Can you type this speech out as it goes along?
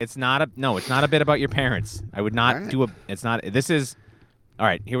It's not a bit about your parents. I would not right. do a. It's not. This is. All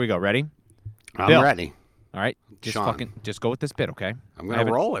right, here we go. Ready? I'm Bill. ready. All right, Sean. just go with this bit, okay? I'm going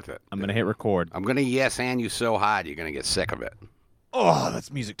to roll with it. I'm gonna hit record. I'm going to yes and you so hard you're going to get sick of it. Oh,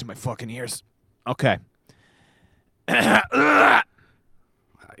 that's music to my fucking ears. Okay. You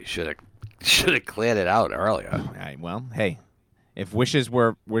should have cleared it out earlier. All right, well, hey, if wishes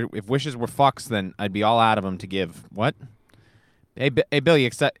were fucks, then I'd be all out of them to give. What? Hey, Bill, you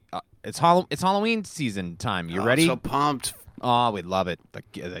excited? It's Halloween season time. You ready? I'm so pumped. Oh, we'd love it.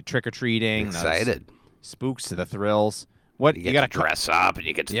 The trick or treating, Excited. spooks to the thrills. What You gotta get to dress up and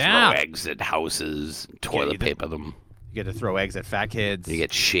you get to Yeah. throw eggs at houses, toilet paper them. You get to throw eggs at fat kids. You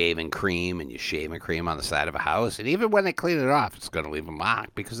get shaving cream and you shaving cream on the side of a house. And even when they clean it off, it's going to leave a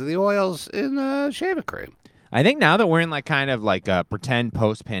mark because of the oils in the shaving cream. I think now that we're in kind of a pretend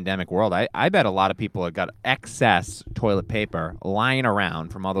post-pandemic world, I bet a lot of people have got excess toilet paper lying around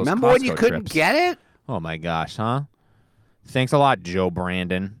from all those Remember Costco when you couldn't trips. get it? Oh my gosh, huh? Thanks a lot, Joe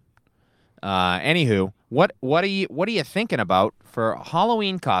Brandon. Anywho, what are you thinking about for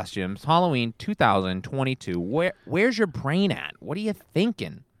Halloween costumes? Halloween 2022. Where's your brain at? What are you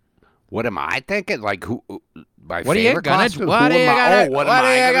thinking? What am I thinking? Like who? My What are you favorite gonna? costume? What Who are you am I- gonna? Oh, what what am I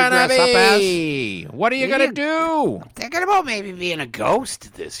are you gonna gonna dress up as? be? What are you gonna do? Thinking about maybe being a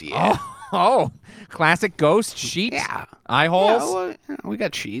ghost this year. Oh, classic ghost sheet. Yeah. Eye Yeah, holes. well, we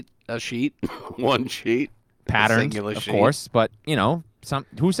got a sheet, one sheet, Patterned, singular of sheet. course, but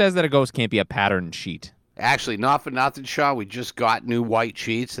who says that a ghost can't be a patterned sheet? Actually, not for nothing, Sean. We just got new white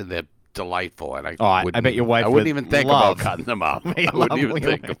sheets, and they're delightful. And I bet your wife I wouldn't would even think love- about cutting them up. They I wouldn't even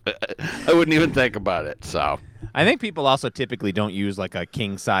love- think. I wouldn't even think about it. So I think people also typically don't use a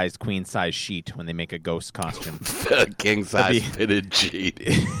king size, queen size sheet when they make a ghost costume. king size fitted sheet.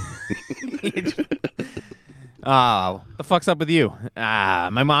 Oh, the fuck's up with you?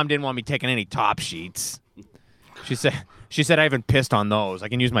 My mom didn't want me taking any top sheets. She said I haven't pissed on those. I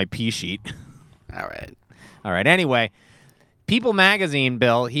can use my pee sheet. All right. All right. Anyway, People Magazine,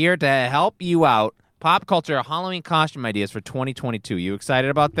 Bill, here to help you out. Pop culture Halloween costume ideas for 2022. You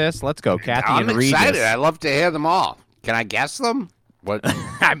excited about this? Let's go, Kathy I'm and Regis. excited. I love to hear them all. Can I guess them? What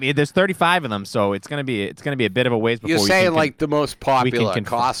I mean, there's 35 of them, so it's gonna be a bit of a ways before you're we saying? can The most we can popular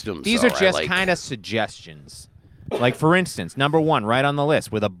confirm. costumes. These though, are just right? kind of suggestions. Like for instance, number 1 right on the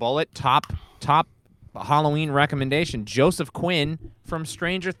list with a bullet top Halloween recommendation, Joseph Quinn from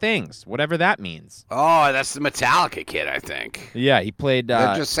Stranger Things, whatever that means. Oh, that's the Metallica kid, I think. Yeah, he played.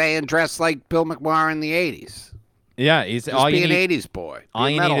 They're just saying dress like Bill McMahon in the 80s. Yeah, he's Just all be you an need. 80s boy. All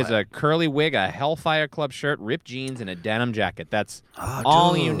Be you need is metalhead. a curly wig, a Hellfire Club shirt, ripped jeans, and a denim jacket. That's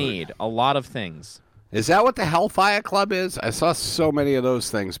all you dude. need. A lot of things. Is that what the Hellfire Club is? I saw so many of those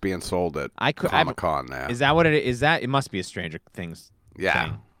things being sold at Comic-Con there. Is that what it is? It must be a Stranger Things Yeah.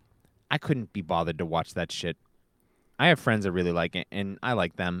 thing. I couldn't be bothered to watch that shit. I have friends that really like it, and I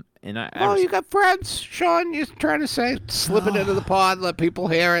like them. And Oh, you got friends, Sean? You're trying to say slip it into the pod, let people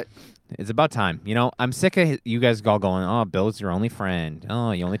hear it. it's about time. I'm sick of you guys all going, oh, Bill's your only friend.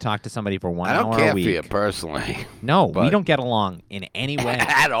 Oh, you only talk to somebody for 1 I hour don't care a for week. you personally. No, we but- don't get along in any way.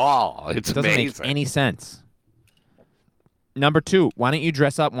 At all. It's It doesn't amazing. make any sense. Number 2, why don't you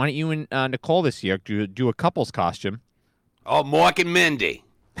dress up? Why don't you and Nicole this year do a couple's costume? Oh, Mork and Mindy.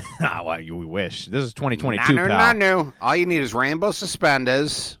 Well, we wish. This is 2022, No. pal. All you need is rainbow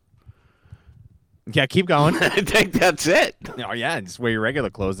suspenders. Yeah, keep going. I think that's it. Oh, yeah, just wear your regular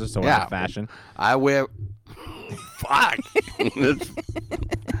clothes. They're so out Yeah. of fashion. I wear. Fuck.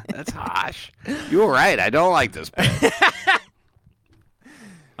 that's harsh. You were right. I don't like this bit.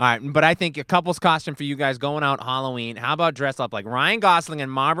 All right, but I think a couple's costume for you guys going out Halloween. How about dress up like Ryan Gosling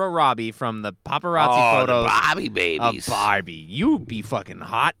and Margot Robbie from the paparazzi The photos Bobby of babies. Barbie? You be fucking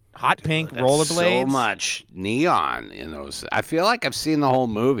hot pink That's rollerblades. So much neon in those. I feel like I've seen the whole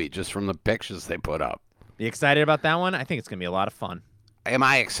movie just from the pictures they put up. You excited about that one? I think it's gonna be a lot of fun. Am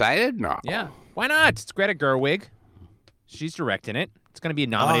I excited? No. Yeah, why not? It's Greta Gerwig. She's directing it. It's gonna be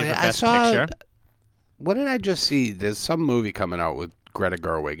nominated yeah, for I Best saw- Picture. What did I just see? There's some movie coming out with Greta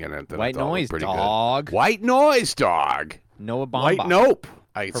Gerwig in it. That White I thought was Noise pretty Dog. Good. White Noise Dog. Noah Baumbach. White Nope.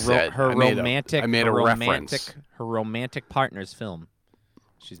 I Her, said. her I made romantic. I made her a romantic, reference. Her romantic partner's film.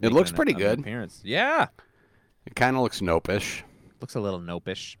 She's It looks making pretty an good. Appearance. Yeah, It kind of looks nopish. looks a little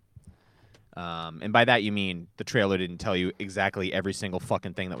nopish. And by that you mean the trailer didn't tell you exactly every single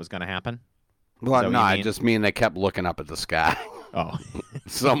fucking thing that was going to happen. Well, what no, you I mean? just mean they kept looking up at the sky. Oh,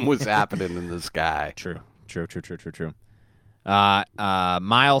 Something was happening in the sky. true.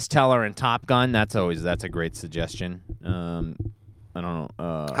 Miles Teller and Top Gun. That's a great suggestion. I don't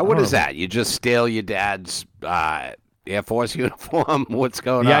know. What is that? You just steal your dad's Air Force uniform? What's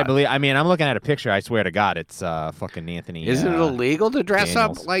going Yeah, on? I mean, I'm looking at a picture. I swear to God, it's fucking Anthony. Isn't it illegal to dress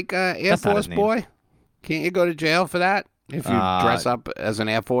Daniels. up like Air That's not Force his name. boy? Can't you go to jail for that? If you dress up as an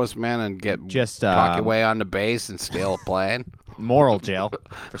Air Force man and Just talk your way on the base and steal a plane, moral jail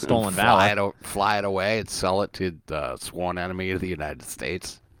for stolen valor. fly it away and sell it to the sworn enemy of the United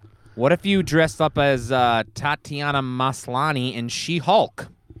States. What if you dressed up as Tatiana Maslany in She-Hulk?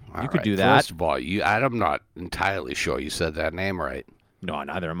 You could do that. First of all, I'm not entirely sure you said that name right. No,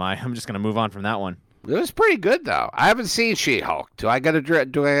 neither am I. I'm just gonna move on from that one. It was pretty good though. I haven't seen She-Hulk. Do I gotta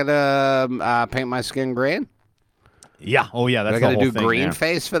paint my skin green? Yeah. Oh, yeah. That's Do I the gotta whole do thing green there.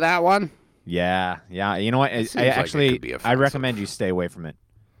 face for that one? Yeah. You know what? Seems I like it actually, could be I offensive. recommend you stay away from it.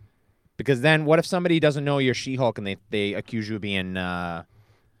 Because then, what if somebody doesn't know you're She-Hulk and they accuse you of being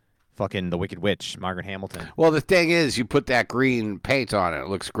fucking the Wicked Witch, Margaret Hamilton? Well, the thing is, you put that green paint on it. It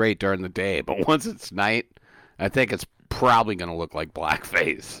looks great during the day, but once it's night, I think it's probably gonna look like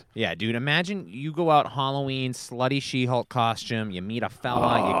blackface. Yeah, dude. Imagine you go out Halloween, slutty She-Hulk costume. You meet a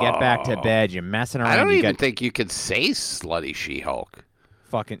fella. You get back to bed. You're messing around. I don't you even get think you could say slutty She-Hulk.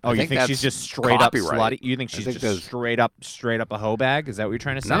 fucking. I Oh, you think think she's that's just straight up copyright. slutty? You think I she's think just there's- straight up a hoe bag? Is that what you're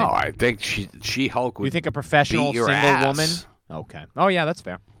trying to say? No, I think She-Hulk would You think a professional beat your single ass. woman? Okay. Oh yeah, that's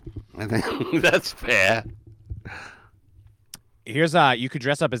fair. I think that's fair. Here's you could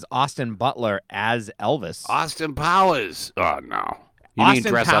dress up as Austin Butler as Elvis. Austin Powers. Oh, no. You Austin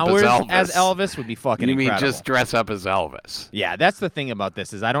mean dress Powers up as Elvis would be fucking You mean incredible. just dress up as Elvis? Yeah, that's the thing about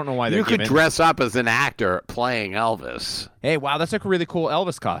this is I don't know why they're You could giving. dress up as an actor playing Elvis. Hey, wow, that's like a really cool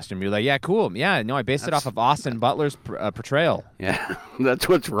Elvis costume. You're like, yeah, cool. Yeah, no, I based it off of Austin Butler's portrayal. Yeah, that's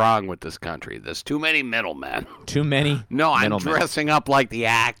what's wrong with this country. There's too many middlemen. Too many. No, I'm middlemen. dressing up like the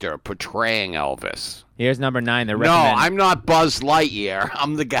actor portraying Elvis. Here's number 9. They're No, recommend- I'm not Buzz Lightyear.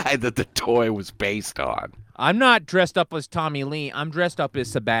 I'm the guy that the toy was based on. I'm not dressed up as Tommy Lee. I'm dressed up as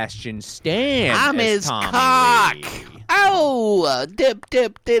Sebastian Stan. I'm as his Tommy cock. Lee. Oh, dip,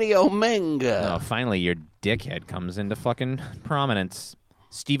 diddy, omenga. Oh, finally, your dickhead comes into fucking prominence.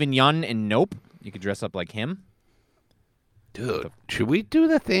 Stephen Yun in Nope. You could dress up like him. Dude, should we do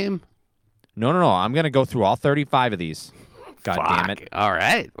the theme? No. I'm going to go through all 35 of these. God damn Fuck. it. All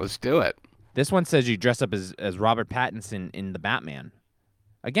right, let's do it. This one says you dress up as Robert Pattinson in The Batman.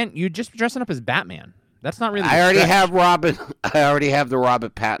 Again, you're just dressing up as Batman. That's not really. I already stretch. have the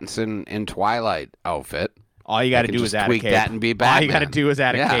Robert Pattinson in Twilight outfit. All you got to can do just is add a tweak cape. that and be All you got to Batman. do is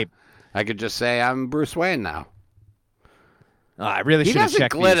add a Yeah. cape. I could just say I'm Bruce Wayne now. I really He should have doesn't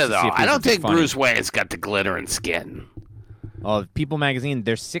checked glitter these to though. see if I these don't would be think funny. Bruce Wayne's got the glitter and skin. Oh, People Magazine,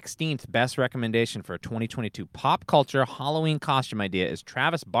 their 16th best recommendation for a 2022 pop culture Halloween costume idea is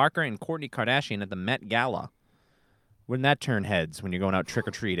Travis Barker and Kourtney Kardashian at the Met Gala. Wouldn't that turn heads when you're going out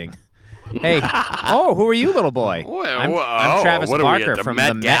trick-or-treating? Hey, who are you, little boy? I'm Travis what are we Barker at, the from Met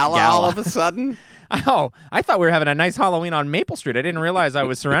the Met Gala Gala. all of a sudden? Oh, I thought we were having a nice Halloween on Maple Street. I didn't realize I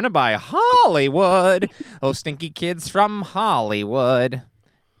was surrounded by Hollywood. Oh, stinky kids from Hollywood.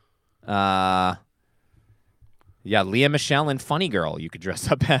 Yeah, Leah Michelle and Funny Girl you could dress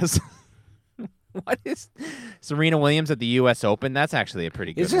up as. What is Serena Williams at the U.S. Open? That's actually a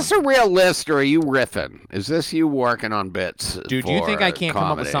pretty good Is this one. a real list or are you riffing? Is this you working on bits? Dude, do you think for I can't come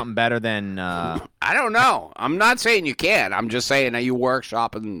up with comedy? something better than... I don't know. I'm not saying you can't. I'm just saying that you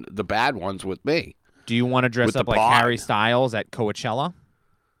workshopping the bad ones with me. do you want to dress With up the like pod. Harry Styles at Coachella?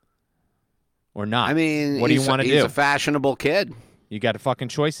 Or not? I mean, what do you he's want to He's do? a fashionable kid. You got fucking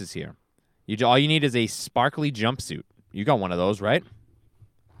choices here. All you need is a sparkly jumpsuit. You got one of those, right?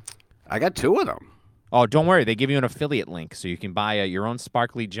 I got 2 of them. Oh, don't worry. They give you an affiliate link so you can buy your own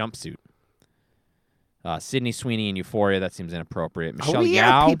sparkly jumpsuit. Sydney Sweeney in Euphoria. That seems inappropriate. Are Michelle we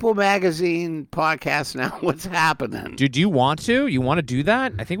Yao. at People Magazine podcast now? What's happening? Dude, do you want to? You want to do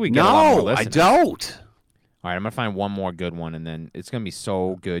that? I think we get a lot more No, I listeners. don't. All right, I'm going to find one more good one, and then it's going to be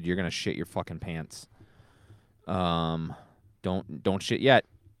so good you're going to shit your fucking pants. Don't shit yet,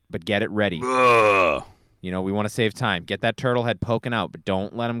 but get it ready. Ugh. You know, we want to save time. Get that turtle head poking out, but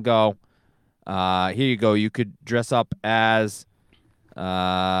don't let him go. Here you go. You could dress up as,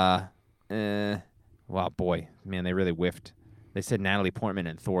 wow, boy, man, they really whiffed. They said Natalie Portman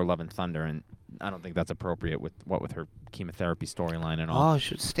in Thor: Love and Thunder, and I don't think that's appropriate with her chemotherapy storyline and all. Oh,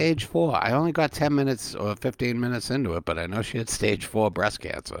 she had stage 4. I only got 10 minutes or 15 minutes into it, but I know she had stage 4 breast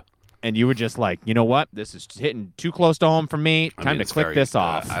cancer. And you were just like, you know what? This is hitting too close to home for me. I Time mean, to it's click very- this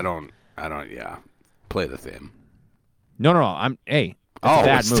off. Yeah. Play the theme. No. Hey. It's Oh, a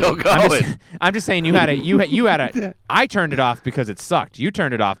bad it's movie. still going. I'm just saying you had a. I turned it off because it sucked. You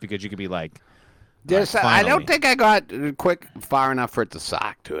turned it off because you could be like, Yes, Right, I don't finally. think I got far enough for it to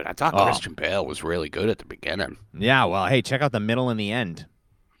suck, dude. I thought Oh. Christian Bale was really good at the beginning. Yeah, well, hey, check out the middle and the end.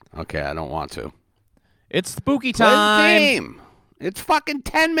 Okay, I don't want to. It's spooky Play the time. game. It's fucking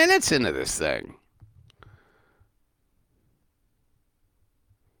 10 minutes into this thing.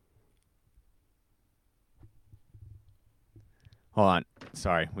 Hold on.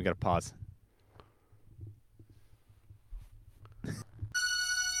 Sorry, we got to pause.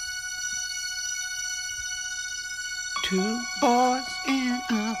 Two boys in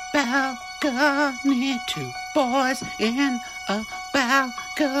a balcony. Two boys in a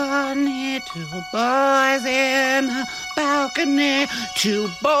balcony. Two boys in a balcony. Two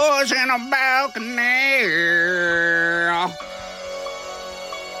boys in a balcony.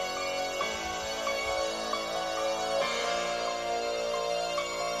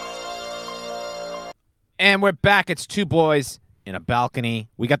 And we're back. It's two boys in a balcony.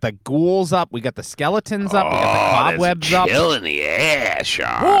 We got the ghouls up. We got the skeletons up. We got the cobwebs up. Chill in the air,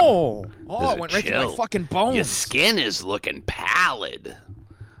 Sean. Whoa! Oh, There's it a went right through chill. my fucking bones. Your skin is looking pallid.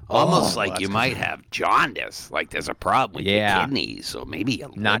 Almost like you might have jaundice. Like there's a problem with Yeah. your kidneys. Or maybe your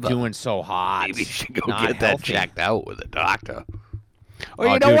Not liver. doing so hot. Maybe you should go Not get that healthy. checked out with a doctor. Or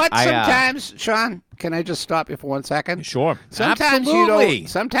Oh, you know dude, what? I, Sometimes, Sean, can I just stop you for 1 second? Sure. Sometimes Absolutely. you don't.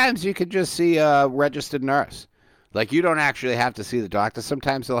 Sometimes you could just see a registered nurse. Like you don't actually have to see the doctor.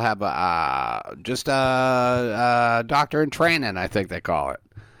 Sometimes they'll have just a doctor in training. I think they call it.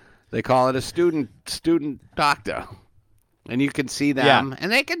 They call it a student doctor, and you can see them,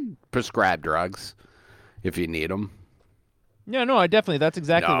 and they can prescribe drugs if you need them. Yeah, no, I definitely. That's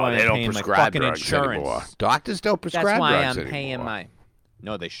exactly No, why they I'm don't paying my prescribe fucking drugs insurance. anymore. Doctors don't prescribe That's why drugs I'm paying anymore. my.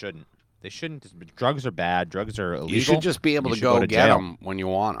 No, they shouldn't. They shouldn't. Drugs are bad. Drugs are illegal. You should just be able You to should go to get jail. them when you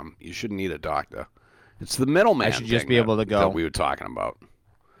want them. You shouldn't need a doctor. It's the middleman. I should just thing be able to go. that we were talking about.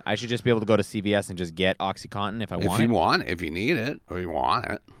 I should just be able to go to CVS and just get OxyContin if I want If you it. want, if you need it or you want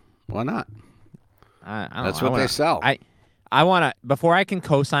it, why not? I don't That's know. what they sell. I want to before I can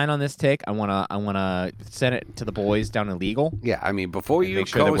co-sign on this take. I want to send it to the boys down in legal. Yeah, I mean, before And you make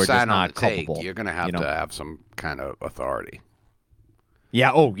sure that we're just co-sign on not the take, culpable, you're gonna have you know? to have some kind of authority.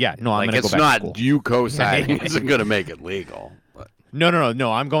 Yeah. Oh, yeah. No, I'm Like gonna it's go back not to school. you co-signing isn't gonna make it legal. But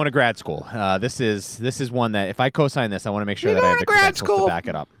No. I'm going to grad school. This is one that if I co-sign this, I want to make sure You're that I have going the to grad credentials school? to back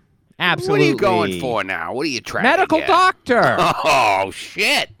it up. Absolutely. what are you going for now? What are you trying Medical to get? doctor. Oh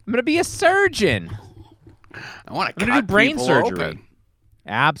shit! I'm gonna be a surgeon. I want to I'm gonna cut do brain people surgery. open. For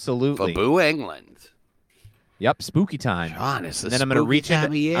Absolutely. Boo England. Yep. Spooky time. Sean, it's the And then I'm gonna spooky reach time into.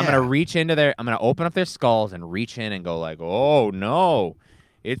 of year. I'm gonna reach into their. I'm gonna open up their skulls and reach in and go like, oh no,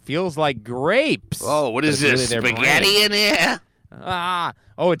 it feels like grapes. Oh, what But is it's this? really their Spaghetti brain. in here?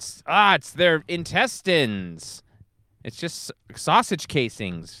 It's their intestines. It's just sausage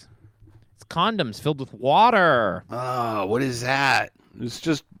casings. It's condoms filled with water. Oh, what is that? It's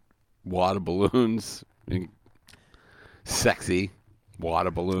just water balloons. Sexy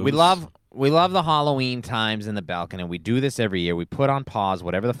water balloons. We love the Halloween times in the balcony. We do this every year. We put on pause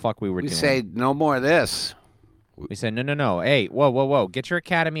whatever the fuck we were We doing. say no more of this. We said, no. Hey, whoa. Get your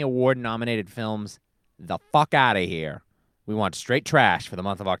Academy Award nominated films the fuck out of here. We want straight trash for the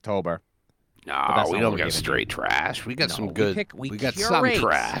month of October. No, that's we not don't what we're get giving straight trash. We got No, some we good. pick- we got some curate.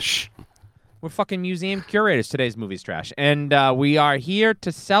 trash. We're fucking museum curators. Today's movie's trash. And we are here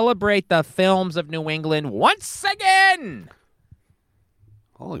to celebrate the films of New England once again.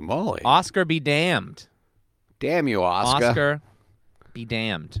 Holy moly! Oscar be damned. Damn you, Oscar. Be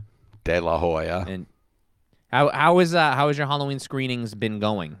damned. De La Hoya. And how is your Halloween screenings been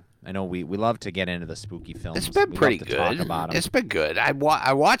going? I know we love to get into the spooky films. It's been We pretty love to talk good. about 'em. It's been good. I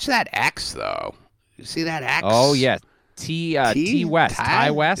watched that X though. You see that X? Oh yeah, T West,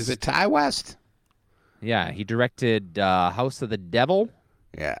 Ty West. Is it Ty West? Yeah, he directed House of the Devil.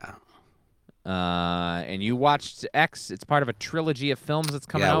 Yeah. And you watched X. It's part of a trilogy of films that's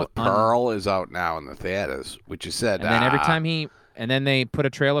coming yeah, out. with Pearl is out now in the theaters, which you said. And then every time and then they put a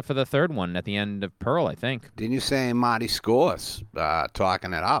trailer for the third one at the end of Pearl, I think. Didn't you say Marty Scorsese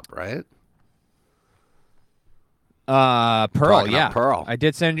talking it up, right? Pearl, Talking yeah. up Pearl. I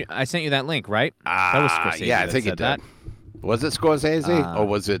sent you that link, right? That was Scorsese. Yeah, I that think said it did. that. Was it Scorsese or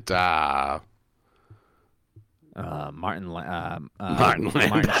was it Martin Martin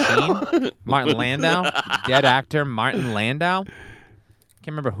Sheen? Martin Landau? Dead actor Martin Landau? Can't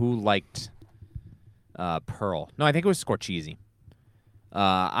remember who liked Pearl. No, I think it was Scorsese.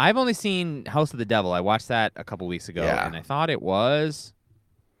 I've only seen House of the Devil. I watched that a couple weeks ago, Yeah. and I thought it was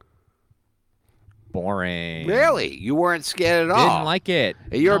boring. Really? You weren't scared at all? Didn't like it.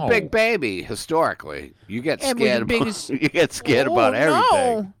 You're No. a big baby historically. You get Yeah, but scared. the biggest- You get scared about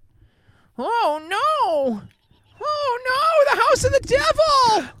everything. No. Oh no! Oh no! The house of the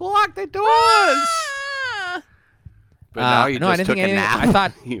devil! Lock the doors. Ah! But now you no, I just didn't took think a anything. nap. I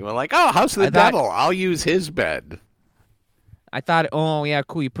thought. You were like, oh, house of the I thought- devil. I'll use his bed. Oh yeah,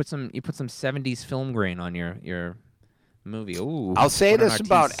 cool. You put some 70s film grain on your movie. Ooh. I'll say what an this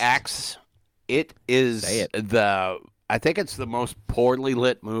about artiste. X. It is Say it. I think it's the most poorly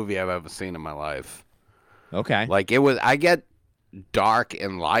lit movie I've ever seen in my life. Okay. Like, it was, I get dark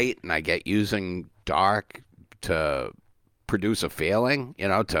and light, and I get using dark to produce a feeling,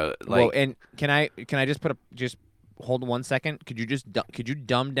 to like. Well, and can I just just hold 1 second? Could you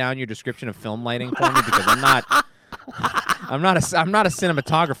dumb down your description of film lighting for me, because I'm not a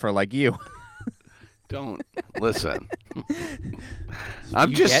cinematographer like you. Don't listen.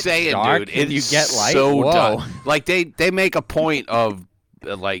 I'm You just get saying, dark dude. and It's you get light? so Whoa. done. Like, they make a point of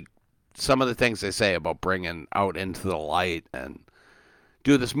like some of the things they say about bringing out into the light, and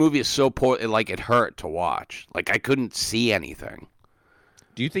dude, this movie is so poor. It hurt to watch. Like, I couldn't see anything.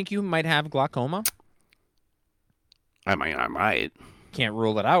 Do you think you might have glaucoma? I mean, I might. Can't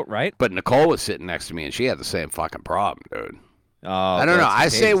rule it out, right? But Nicole was sitting next to me, and she had the same fucking problem, dude. Oh, I don't know. that's I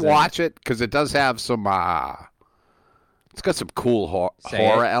say contagious, watch it because it does have some. It's got some cool Say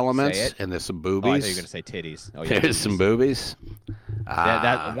horror it. elements, Say it. and there's some Oh, I thought you were boobies. gonna say titties. Oh, yeah, There's some boobies.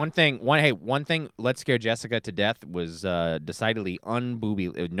 That one thing. Let's Scare Jessica to Death was decidedly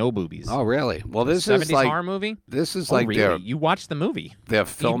no boobies. Oh, really? Well, this 70s is like horror movie. this is Oh, like really? You watched the movie. they're You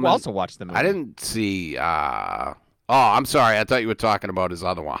filming. also watched the movie. I didn't see. Oh, I'm sorry. I thought you were talking about his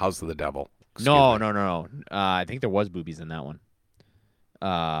other one, House of the Devil. Excuse No. me. I think there was boobies in that one.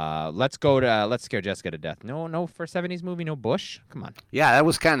 Let's Scare Jessica to Death. No, for a 70s movie, no bush. Come on. Yeah, that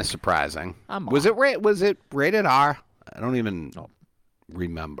was kind of surprising. Come Was on. it rated R? I don't even Oh.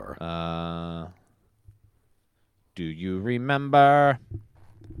 remember. Do you remember?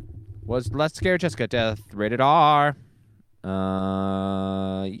 Was Let's Scare Jessica to Death rated R? Yeah,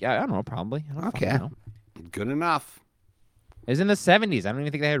 I don't know. Probably. I don't Okay. fucking know. Good enough. It was in the 70s. I don't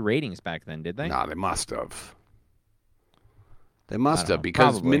even think they had ratings back then, did they? No, they must have. They must don't have know,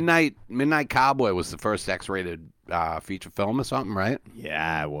 because probably. Midnight Cowboy was the first X-rated feature film or something, right?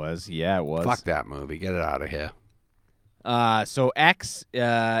 Yeah, it was. Yeah, it was. Fuck that movie. Get it out of here. So X,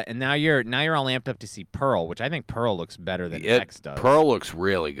 and now you're all amped up to see Pearl, which I think Pearl looks better than X does. Pearl looks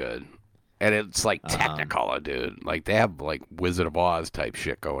really good, and it's like Technicolor, dude. Like, they have like Wizard of Oz type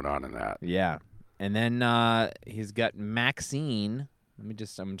shit going on in that. Yeah, and then he's got Maxine. I'm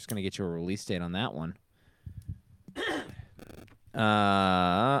just gonna get you a release date on that one.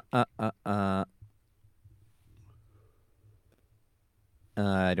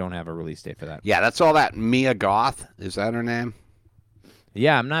 I don't have a release date for that. Yeah, that's all that. Mia Goth, is that her name?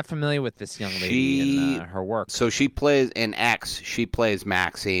 Yeah, I'm not familiar with this young lady and her work. So she plays in X. She plays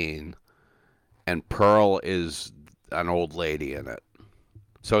Maxine, and Pearl is an old lady in it.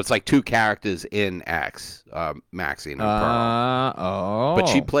 So it's like two characters in X, Maxine and Pearl. Oh. But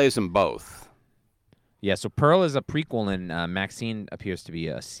she plays them both. Yeah, so Pearl is a prequel, and Maxine appears to be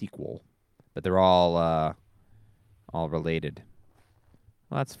a sequel, but they're all related.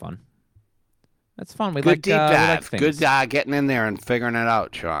 Well, that's fun. That's fun. We Good like deep we dive. like Good things. getting in there and figuring it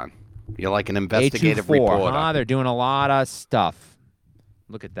out, Sean. You're like an investigative A24, reporter. huh? They're doing a lot of stuff.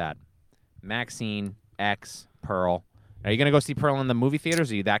 Look at that. Maxine, X, Pearl. Are you going to go see Pearl in the movie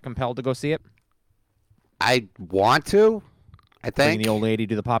theaters? Are you that compelled to go see it? I want to. I Bring think the old lady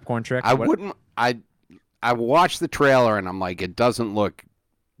do the popcorn trick? I What- wouldn't. I watched the trailer and I'm like, it doesn't look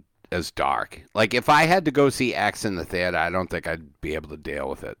as dark. Like, if I had to go see X in the theater, I don't think I'd be able to deal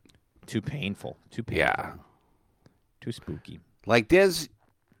with it. Too painful. Too painful. Yeah. Too spooky. Like, there's,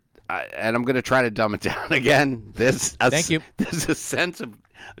 and I'm gonna try to dumb it down again. Thank you. There's a sense of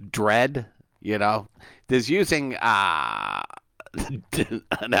dread. There's using an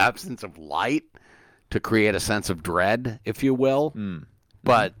absence of light to create a sense of dread, if you will. Mm.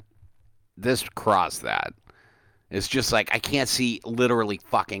 But this crossed that. It's just like I can't see literally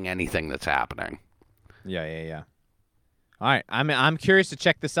fucking anything that's happening. Yeah. All right, I'm curious to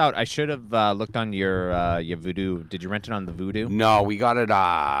check this out. I should have looked on your Vudu. Did you rent it on the Vudu? No, we got it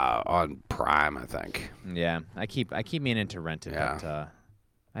on Prime, I think. Yeah, I keep meaning to rent it. Yeah.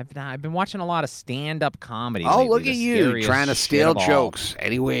 But I've been watching a lot of stand-up comedy. Oh, lately, look the at you scariest trying to shit steal of all. jokes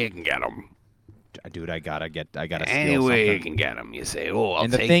any way you can get them. Dude. I gotta Any steal way you something. can get them. You say, "Oh, I'll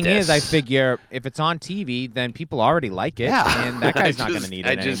And the take thing this." is, I figure if it's on TV, then people already like it, yeah, and that guy's not going to need it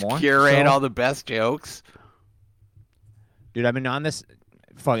I just anymore. curate So- all the best jokes. Dude, I've been on this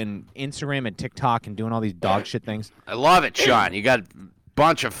fucking Instagram and TikTok and doing all these dog shit things. I love it, Sean. You got a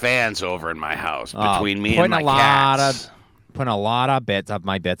bunch of fans over in my house Oh, between me putting and my a lot cats. Putting a lot of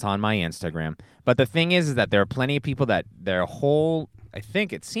my bits on my Instagram. But the thing is that there are plenty of people that I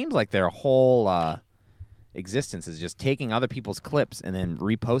think it seems like their whole existence is just taking other people's clips and then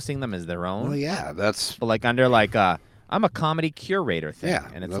reposting them as their own. Well, yeah, that's But like under like I'm a comedy curator thing. yeah,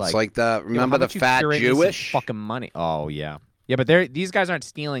 And it's that's like the remember the fat Jewish fucking money. Oh yeah. Yeah, but these guys aren't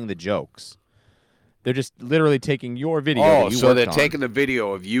stealing the jokes. They're just literally taking your video. Oh, that you so they're worked on, taking the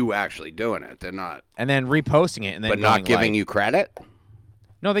video of you actually doing it. They're not, and then reposting it, and then but not going, giving like, you credit.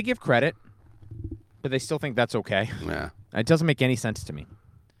 No, they give credit, but they still think that's okay. Yeah, It doesn't make any sense to me.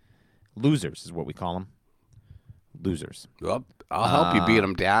 Losers is what we call them. Losers. well, I'll help you beat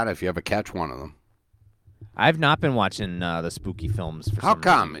them down if you ever catch one of them. I've not been watching the spooky films. For How some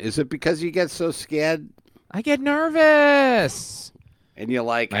come? reason. Is it because you get so scared I get nervous. and you're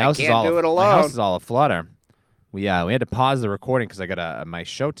like, My I house is can't all do it My house alone? is all aflutter. We had to pause the recording because I got my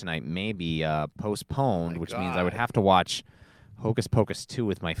show tonight may be postponed, which means I would God. have to watch Hocus Pocus 2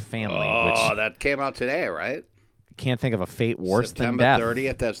 with my family, Oh, which that came out today, right? can't think of a fate worse September than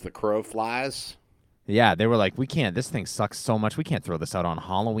death. 30th, as the crow flies. Yeah, they were like, we can't. This thing sucks so much. We can't throw this out on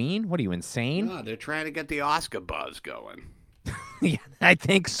Halloween. What are you, insane? No, they're trying to get the Oscar buzz going. Yeah, I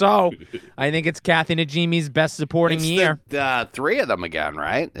think so. I think it's Kathy Najimy's best supporting It's year. the three of them again,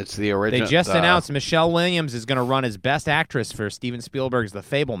 right? It's the They original. just announced Michelle Williams is going to run as Best Actress for Steven Spielberg's The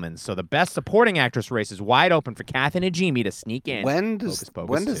Fabelmans. So the Best Supporting Actress race is wide open for Kathy Najimy to sneak in. When Hocus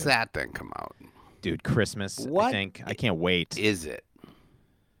Pocus does 2. that thing come out? Dude, Christmas, What I think. I can't wait. Is it?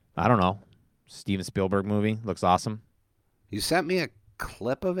 I don't know. Steven Spielberg movie. Looks awesome. You sent me a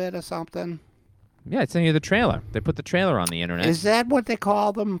clip of it or something? Yeah, I sent you the trailer. They put the trailer on the internet. Is that what they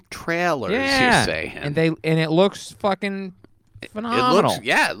call them? Trailers, yeah. you're saying? And it looks fucking it phenomenal.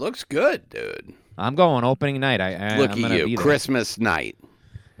 looks good, dude. I'm going opening night. Look I'm at gonna you, be there. Christmas night.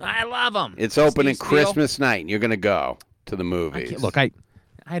 I love them. It's opening Christmas night, and you're going to go to the movies. Look, I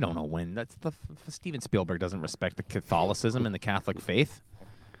don't know when. That's Steven Spielberg doesn't respect the Catholicism and the Catholic faith.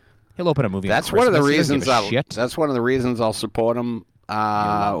 He'll open a movie. That's on one of the Christmas. He reasons. doesn't give a shit. That's one of the reasons I'll support him.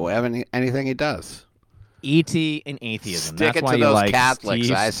 Anything he does. E.T. and atheism. Stick That's it why to you those like Catholics,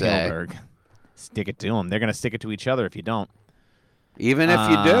 Steve I say. Spielberg. Stick it to them. They're gonna stick it to each other if you don't. Even if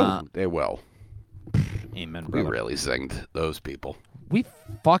you do, they will. Amen, We brother. really zinged those people. We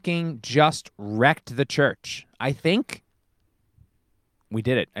fucking just wrecked the church. I think we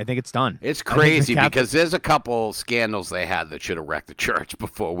did it. I think it's done. It's I think the crazy Catholic- because there's a couple scandals they had that should have wrecked the church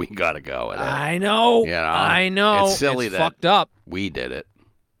before we got to go at it. I know. You know, I know. it's silly that- fucked up. We did it.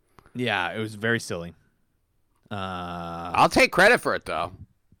 Yeah, it was very silly. I'll take credit for it though.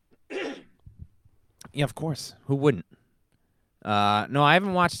 Yeah, of course. Who wouldn't? No, I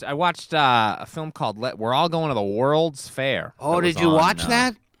haven't watched. I watched a film called We're All Going to the World's Fair. Oh, that was did you on, watch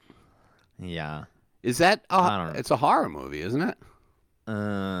that? Yeah. Is that? I don't know. It's a horror movie, isn't it?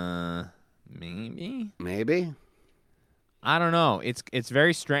 Maybe. Maybe. I don't know. It's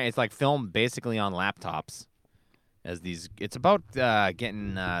very strange. It's like filmed basically on laptops. It's about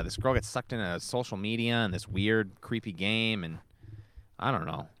getting this girl gets sucked into social media and this weird, creepy game, and I don't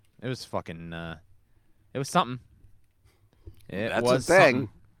know. It was fucking. It was something. That's was a thing. something.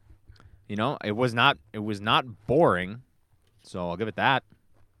 You know, it was not boring, so I'll give it that.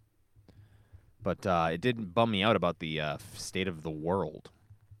 But it didn't bum me out about the state of the world.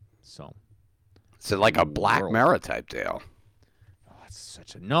 So. Is it like a Black World. Mirror type deal? Oh, it's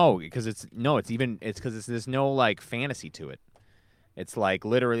such a because it's because there's no like fantasy to it. It's like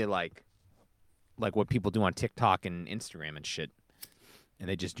literally like what people do on TikTok and Instagram and shit, and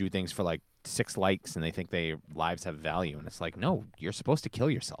they just do things for like 6 likes and they think their lives have value, and it's like, no, you're supposed to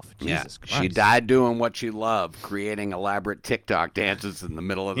kill yourself. Jesus Yeah, Christ. she died doing what she loved, creating elaborate TikTok dances in the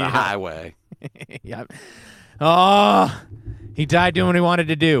middle of the highway. Yep. Oh, he died doing what he wanted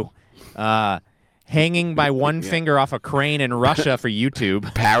to do. Hanging by one finger off a crane in Russia for YouTube.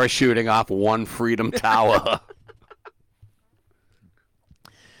 Parachuting off one Freedom Tower.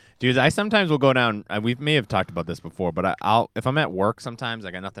 Dude, I sometimes will go down. We may have talked about this before, but I'll if I'm at work, sometimes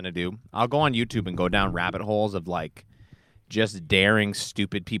I got nothing to do. I'll go on YouTube and go down rabbit holes of like just daring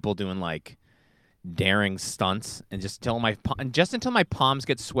stupid people doing like daring stunts, and just until my palms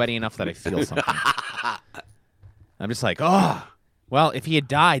get sweaty enough that I feel something. I'm just like, oh, well, if he had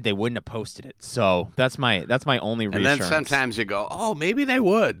died, they wouldn't have posted it. So that's my only And reassurance. then sometimes you go, oh, maybe they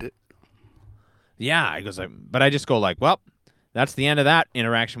would. Yeah, but I just go like, well, that's the end of that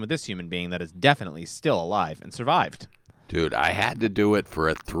interaction with this human being that is definitely still alive and survived. Dude, I had to do it for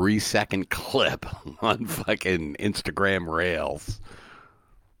a 3-second clip on fucking Instagram Rails.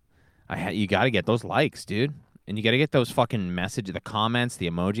 You got to get those likes, dude. And you got to get those fucking the comments, the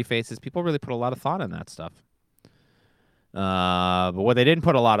emoji faces. People really put a lot of thought in that stuff. But what they didn't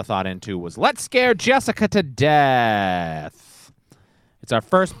put a lot of thought into was Let's Scare Jessica to Death. It's our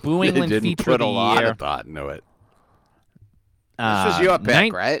first Boo They England didn't feature put of a the lot year. of thought into it. This was your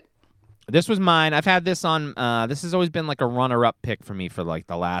pick, right? This was mine. I've had this on. This has always been like a runner-up pick for me for like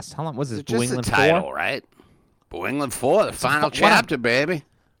the last. How long was this? It's Boo just the England title, 4? right? Boo England 4, the final what a- chapter, baby.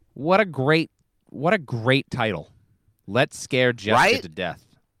 What a great title. Let's Scare Jessica Right? to Death.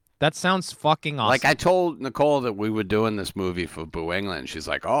 That sounds fucking awesome. Like I told Nicole that we were doing this movie for Boo England. She's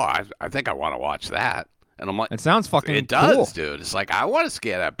like, "Oh, I think I want to watch that." And I'm like, it sounds fucking "It does, cool. dude." It's like I want to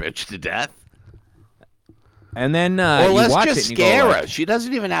scare that bitch to death. And then Or you let's watch just it and you go scare like, her. She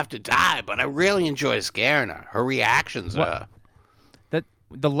doesn't even have to die, but I really enjoy scaring her. Her reactions are. that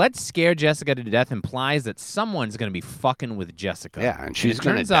the Let's Scare Jessica to Death implies that someone's going to be fucking with Jessica. Yeah, and she's it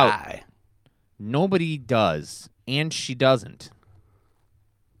going to turns out die. nobody does, and she doesn't.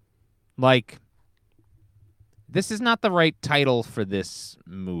 Like, this is not the right title for this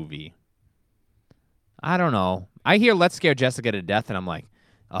movie. I don't know. I hear Let's Scare Jessica to Death, and I'm like,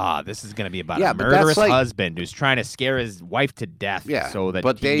 this is going to be about Yeah, a but that's murderous like- husband who's trying to scare his wife to death Yeah, so that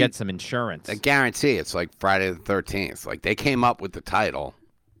but he can they- get some insurance. I guarantee it's like Friday the 13th. Like they came up with the title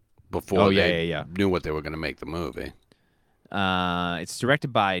before they knew what they were going to make the movie. It's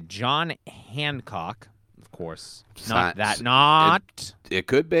directed by John Hancock, of course. It's Not not- that. Not. It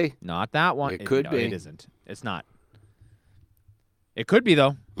could be. Not that one. It could no, be. It isn't. It's not. It could be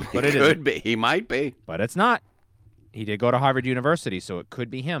though, but it could isn't. be. He might be. But it's not. He did go to Harvard University, so it could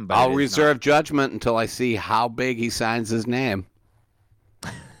be him. But I'll it is reserve judgment until I see how big he signs his name.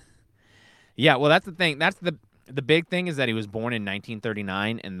 not. Yeah, well, that's the thing. That's the big thing is that he was born in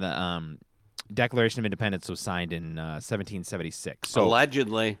 1939, and the Declaration of Independence was signed in 1776. So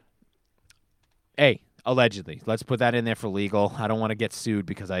Allegedly. Hey, allegedly. Let's put that in there for legal. I don't want to get sued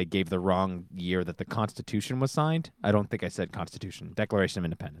because I gave the wrong year that the Constitution was signed. I don't think I said Constitution. Declaration of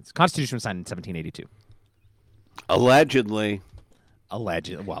Independence. Constitution was signed in 1782. Allegedly.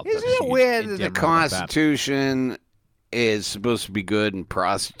 Allegedly. Well, Isn't it weird that the Constitution is supposed to be good and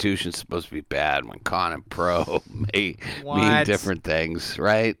prostitution's supposed to be bad when con and pro may mean What? different things,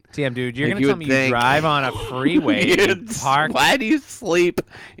 right? Damn, dude, you're Like going to you tell would me think- you drive on a freeway, you You'd- park. Why do you sleep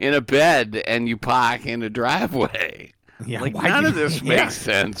in a bed and you park in a driveway? Yeah, Like why none do of this yeah. makes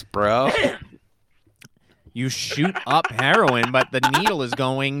sense, bro. You shoot up heroin, but the needle is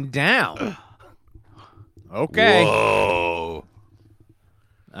going down. Okay. Whoa.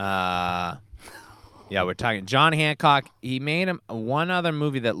 Yeah, we're talking John Hancock. He made one other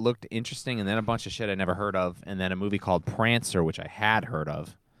movie that looked interesting, and then a bunch of shit I never heard of, and then a movie called Prancer, which I had heard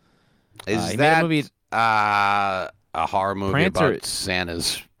of. Is he made a that movie- a horror movie Prancer- about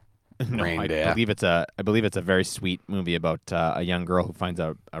Santa's No, reindeer? I believe it's a very sweet movie about a young girl who finds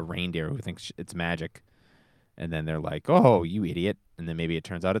a reindeer who thinks it's magic, and then they're like, "Oh, you idiot!" And then maybe it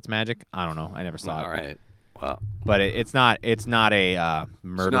turns out it's magic. I don't know. I never saw All it. right. Well, But it's not a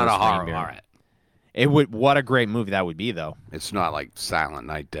murderous it's not a horror. reindeer. All right. It would. What a great movie that would be, though. It's not like Silent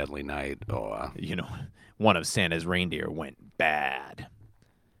Night, Deadly Night, or You know, one of Santa's reindeer went bad.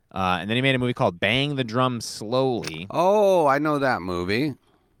 And then he made a movie called Bang the Drum Slowly oh, I know that movie.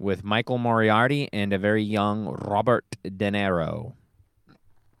 with Michael Moriarty and a very young Robert De Niro.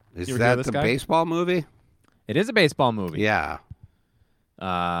 Is You ever hear that of this the guy? baseball movie? It is a baseball movie. Yeah.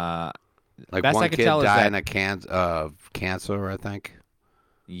 Like Best one I could kid tell is dying that- of cancer, I think.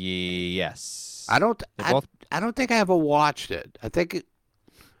 Yes. I don't. They're I, both- I don't think I ever watched it. I think.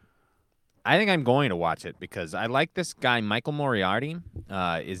 I think I'm going to watch it because I like this guy Michael Moriarty.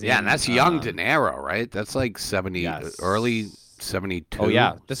 Is Yeah, in, and that's young De Niro, right? That's like 70, yes. early 72. Oh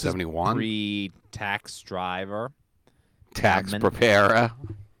yeah, this 71. is pre-tax driver. Tax cabman. preparer.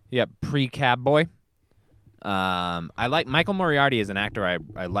 Yep, pre-cab boy. I like Michael Moriarty as an actor.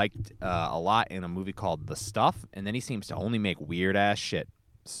 I liked a lot in a movie called The Stuff, and then he seems to only make weird ass shit.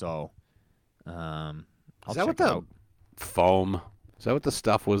 So, I'll Is that check what it the out. foam? Is that what the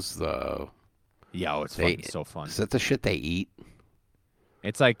stuff was? Yeah, oh, it's they- fucking so fun. Is that the shit they eat?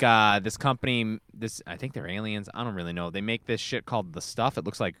 It's like this company. I think they're aliens. I don't really know. They make this shit called The Stuff. It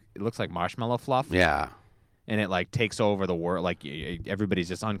looks like marshmallow fluff. Yeah. And it like takes over the world. Like everybody's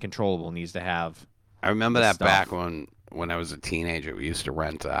just uncontrollable. Needs to have. I remember The that Stuff. back when I was a teenager. We used to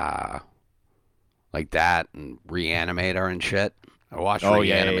rent like that and Reanimator and shit. I watched Oh, Reanimator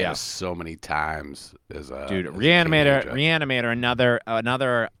yeah, yeah. so many times as a Dude, as a Reanimator, teenager. Reanimator,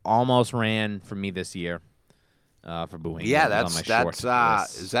 another almost ran for me this year. For booing. Yeah, It was on that's my short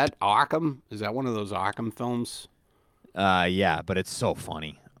list. is that Arkham? Is that one of those Arkham films? Yeah, but it's so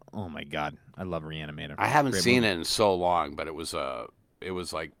funny. Oh my god, I love Reanimator. I haven't Great seen movie. it in so long, but it was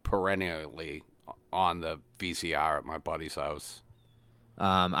like perennially on the VCR at my buddy's house.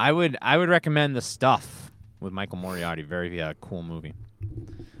 I would recommend The Stuff with Michael Moriarty. Very cool movie.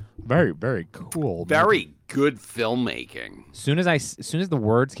 Very cool. Very good filmmaking. As soon as the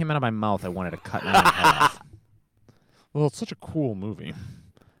words came out of my mouth, I wanted to cut my head off. Well, it's such a cool movie.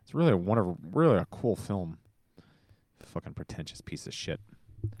 It's really a cool film. Fucking pretentious piece of shit.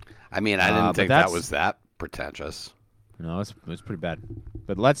 I mean, I didn't think that was that pretentious. No, it was pretty bad.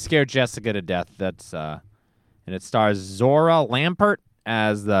 But Let's Scare Jessica to Death. That's and it stars Zora Lampert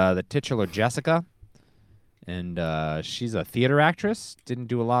as the titular Jessica, and she's a theater actress. Didn't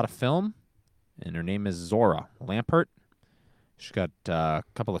do a lot of film, and her name is Zora Lampert. She got a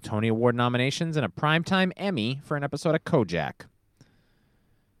couple of Tony Award nominations and a Primetime Emmy for an episode of Kojak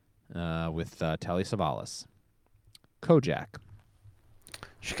with Telly Savalas. Kojak.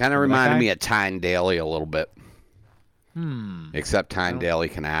 She kind of reminded me of Tyne Daly a little bit. Except Tyne Daly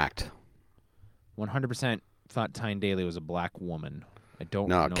can act. 100% thought Tyne Daly was a black woman. I don't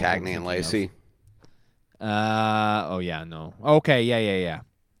know. No, Cagney and Lacey. Oh yeah, no. Okay, yeah.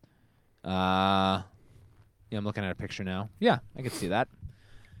 Yeah, I'm looking at a picture now. Yeah, I can see that.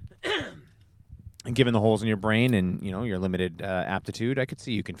 And given the holes in your brain and your limited aptitude, I could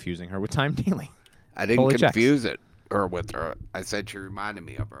see you confusing her with Tyne Daly. I didn't confuse it with her. I said she reminded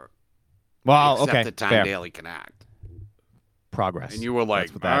me of her. Well, Except okay, that Tyne fair. Daly can act. Progress. And you were like,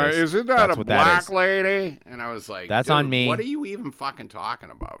 is. Isn't that a black lady? And I was like, that's on me. What are you even fucking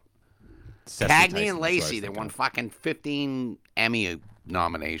talking about? Cagney and Lacey, they won fucking 15 Emmy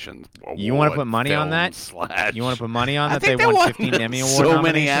nominations. You want to put money on that? You want to put money on that? They won 15 Emmy Award so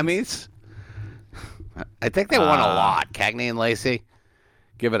many Emmys. I think they won a lot. Cagney and Lacey.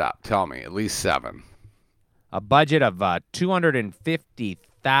 Give it up. Tell me. At least 7. A budget of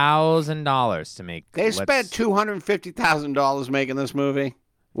 $250,000 to make. They spent $250,000 making this movie.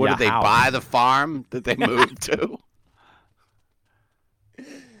 What Yeah, did they how? buy the farm that they moved to?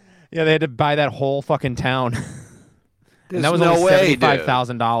 Yeah, they had to buy that whole fucking town. And that was no only way,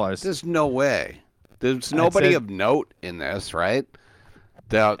 $75,000. There's no way. There's nobody of note in this, right?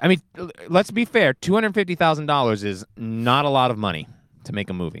 I mean, let's be fair. $250,000 is not a lot of money to make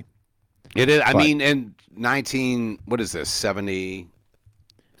a movie. It is. I mean, in 77?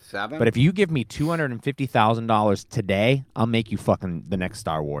 But if you give me $250,000 today, I'll make you fucking the next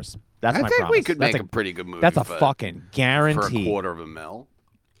Star Wars. That's my I think promise. we could make a pretty good movie. That's a fucking guarantee. For $250,000.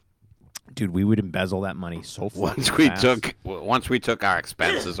 Dude, we would embezzle that money so fast. Once we took our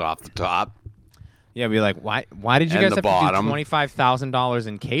expenses off the top. Yeah, we'd be like, why did you guys have to do $25,000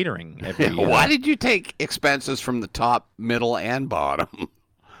 in catering every year? Why did you take expenses from the top, middle, and bottom?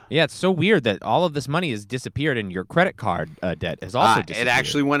 Yeah, it's so weird that all of this money has disappeared and your credit card debt has also disappeared. It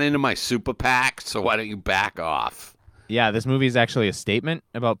actually went into my super PAC, so why don't you back off? Yeah, this movie is actually a statement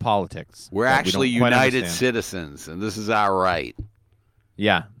about politics. We're actually united citizens, and this is our right.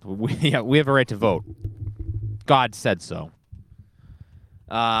 Yeah, we have a right to vote. God said so.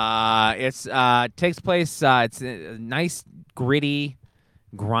 It's takes place. It's a nice, gritty,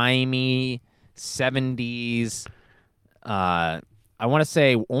 grimy 70s. I want to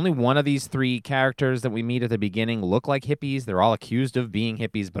say only one of these 3 characters that we meet at the beginning look like hippies. They're all accused of being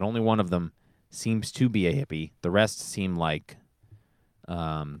hippies, but only one of them seems to be a hippie. The rest seem like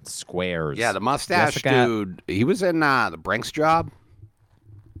squares. Yeah, the mustache dude. He was in the Brinks Job.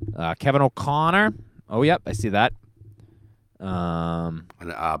 Kevin O'Connor. Oh, yep, I see that.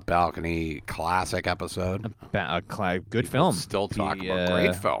 A balcony classic episode. Good film. Still talking about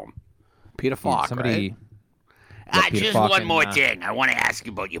great film. Peter Falk, right? Just one more thing. I want to ask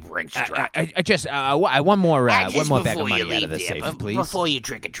you about your Brinks truck. I just one more bag of money out of the safe, please. Before you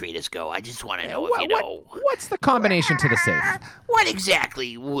trick-or-treaters go, I just want to know if you know. What's the combination to the safe? What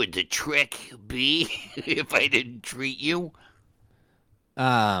exactly would the trick be if I didn't treat you?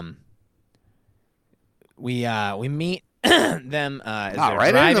 We meet them as they're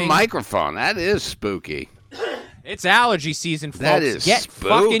right driving. in the microphone. That is spooky. It's allergy season, folks. That is Get spooky.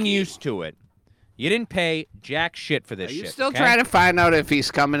 fucking used to it. You didn't pay jack shit for this Are shit. you still okay? trying to find out if he's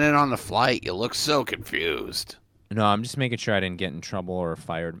coming in on the flight? You look so confused. No, I'm just making sure I didn't get in trouble or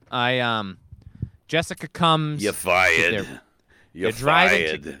fired. Jessica comes. You're fired. You're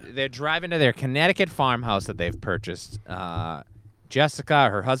fired. They're driving to their Connecticut farmhouse that they've purchased. Jessica,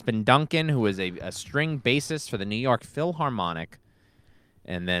 her husband Duncan, who is a string bassist for the New York Philharmonic,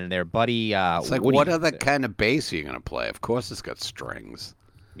 and then their buddy. It's like, Woody. what other kind of bass are you going to play? Of course it's got strings.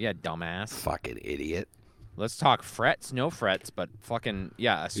 Yeah, dumbass. Fucking idiot. Let's talk frets, no frets, but fucking,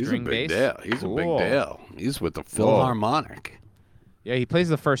 a string bass. He's Cool. a big deal. He's with the Philharmonic. Yeah, he plays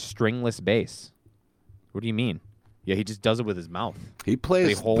the first stringless bass. What do you mean? Yeah, he just does it with his mouth. He But plays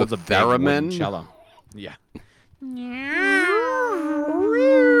he holds the a big wooden theremin. cello. Yeah.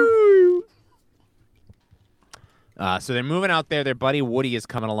 So they're moving out there. Their buddy Woody is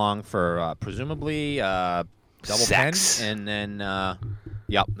coming along for presumably double Sex. pen, and then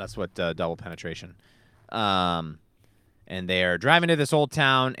yep, that's what double penetration. And they're driving to this old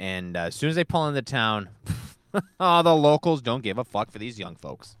town, and as soon as they pull into town, oh, the locals don't give a fuck for these young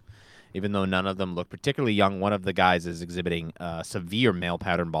folks. Even though none of them look particularly young, one of the guys is exhibiting severe male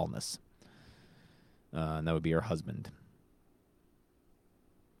pattern baldness. And that would be her husband.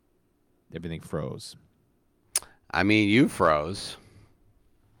 Everything froze. I mean, you froze.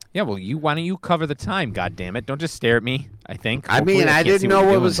 Yeah, well, why don't you cover the time, goddammit? Don't just stare at me, I think. I Hopefully mean, I can't see didn't know you're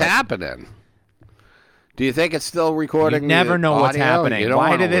what doing, was but happening. Do you think it's still recording? You never the know what's audio? happening. You don't Why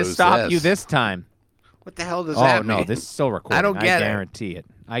wanna did this lose stop you this time? What the hell does Oh, that no, mean? this is still recording. I don't get it. guarantee it.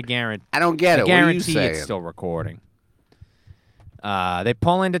 I guarantee I don't get it. I What are you guarantee saying? it's still recording. They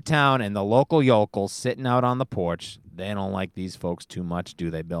pull into town, and the local yokels sitting out on the porch, they don't like these folks too much, do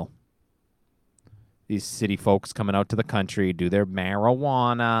they, Bill? These city folks coming out to the country, do their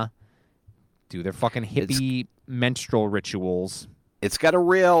marijuana, do their fucking hippie menstrual rituals. It's got a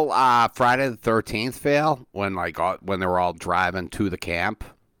real Friday the 13th feel when when they're all driving to the camp,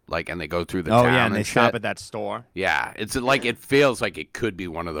 and they go through the town and they shit. stop at that store. Yeah, it's like it feels like it could be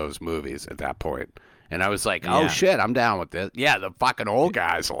one of those movies at that point. And I was like, oh Yeah. shit, I'm down with this. Yeah, the fucking old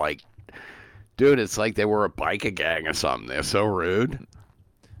guys are like, dude, it's like they were a biker gang or something. They're so rude.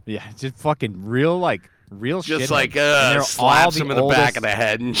 Yeah, just fucking real shit. Just like And they're all slaps them in the back oldest- of the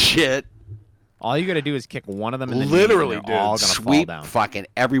head and shit. All you got to do is kick one of them in the Literally, knee, and they're all dude, gonna fall sweep down. fucking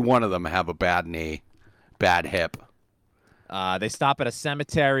every one of them have a bad knee, bad hip. They stop at a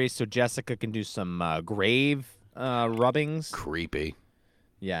cemetery so Jessica can do some grave rubbings. Creepy.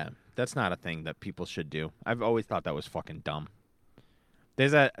 Yeah, that's not a thing that people should do. I've always thought that was fucking dumb.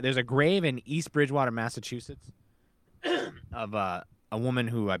 There's a grave in East Bridgewater, Massachusetts, of a woman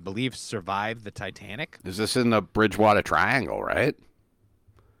who I believe survived the Titanic. Is this in the Bridgewater Triangle, right?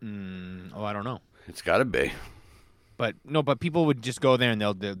 I don't know. It's got to be. But people would just go there and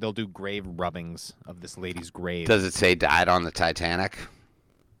they'll do grave rubbings of this lady's grave. Does it say died on the Titanic?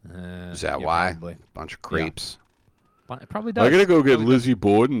 Is that yeah, why? Probably. Bunch of creeps. It probably does. I gotta go get Probably Lizzie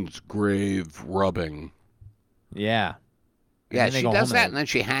Borden's grave rubbing. Yeah. And Yeah, then they she go does home that, and and then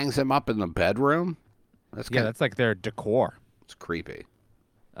she hangs him up in the bedroom. That's yeah, kind that's like their decor. it's creepy.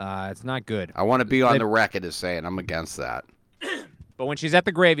 It's not good. I want to be on They- the record as saying I'm against that. But when she's at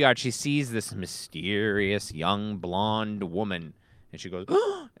the graveyard, she sees this mysterious young blonde woman, and she goes,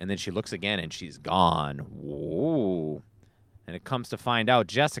 and then she looks again, and she's gone. Whoa. And it comes to find out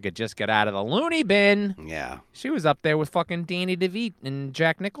Jessica just got out of the loony bin. Yeah. She was up there with fucking Danny DeVito and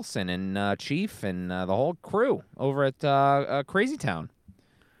Jack Nicholson and Chief and the whole crew over at Crazy Town.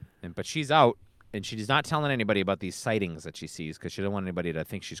 But she's out, and she's not telling anybody about these sightings that she sees because she doesn't want anybody to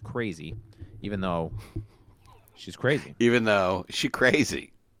think she's crazy, even though she's crazy. Even though she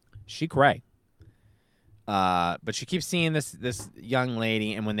crazy. She cray. But she keeps seeing this young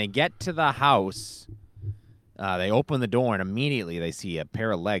lady, and when they get to the house, they open the door, and immediately they see a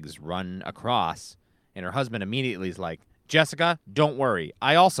pair of legs run across, and her husband immediately is like, Jessica, don't worry.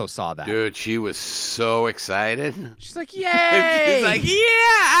 I also saw that. Dude, she was so excited. She's like, yay! She's like,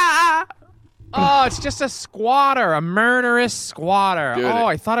 yeah! Oh, it's just a squatter, a murderous squatter. Dude, oh,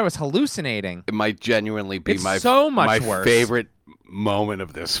 I thought I was hallucinating. It might genuinely be It's my so much my worse. favorite moment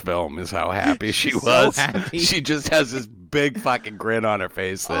of this film is how happy she She's was. so happy. She just has this big fucking grin on her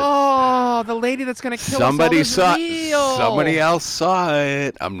face that Oh, the lady that's gonna kill somebody us saw. all is real. Somebody else saw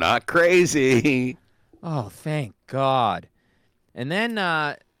it. I'm not crazy. Oh, thank God. And then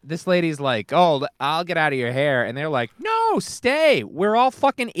this lady's like, oh, I'll get out of your hair. And they're like, no, stay. We're all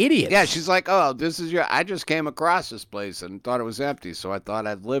fucking idiots. Yeah, she's like, oh, this is your. I just came across this place and thought it was empty, so I thought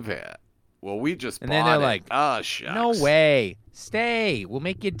I'd live here. Well, we just And bought then they're it. like, oh, shucks. no way. Stay. We'll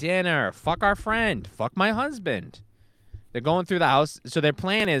make you dinner. Fuck our friend. Fuck my husband. They're going through the house. So their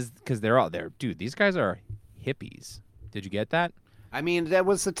plan is, because they're all there. Dude, these guys are hippies. Did you get that? I mean, that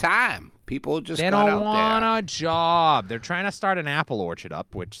was the time. People just They got don't out want there. a job. They're trying to start an apple orchard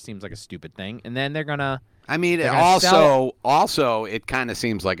up, which seems like a stupid thing. And then they're going to. I mean, They're gonna sell also, it kind of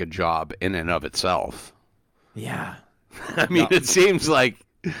seems like a job in and of itself. Yeah. I mean, No. it seems like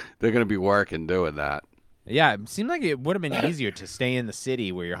they're going to be working doing that. Yeah, it seemed like it would have been easier to stay in the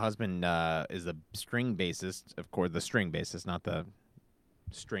city where your husband is the string bassist, of course, the string bassist, not the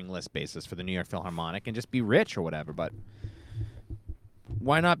stringless bassist for the New York Philharmonic, and just be rich or whatever. But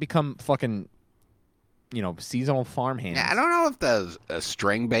why not become fucking, seasonal farmhands? Yeah, I don't know if the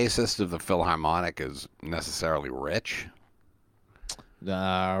string bassist of the Philharmonic is necessarily rich.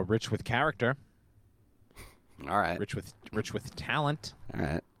 Rich with character. All right. Rich with talent. All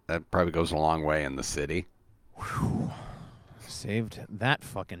right. That probably goes a long way in the city. Saved that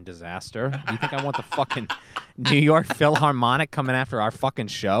fucking disaster. You think I want the fucking New York Philharmonic coming after our fucking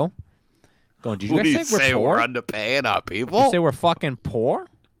show? Going, did you What do you guys think say we're poor? we're underpaying our You people? say we're fucking poor?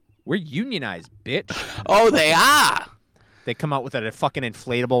 We're unionized, bitch. Oh, they are. They come out with a fucking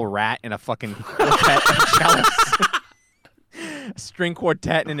inflatable rat and a fucking quartet and cellist. A string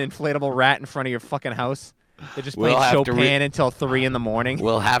quartet and an inflatable rat in front of your fucking house. They're just We'll playing have to Chopin until 3 in the morning.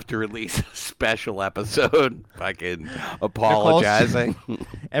 We'll have to release a special episode. Fucking apologizing.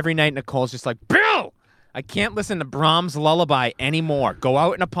 Every night, Nicole's just like, Bill, I can't listen to Brahms' Lullaby anymore. Go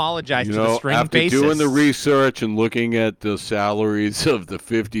out and apologize to the string after bassist. doing the research and looking at the salaries of the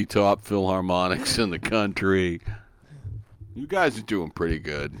 50 top Philharmonics in the country, you guys are doing pretty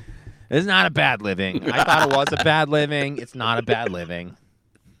good. It's not a bad living. I thought it was a bad living. It's not a bad living.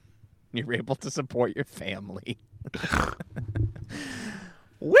 You're able to support your family.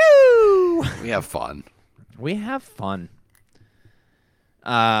 Woo! We have fun. We have fun.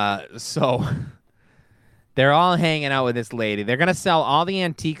 So they're all hanging out with this lady. They're gonna sell all the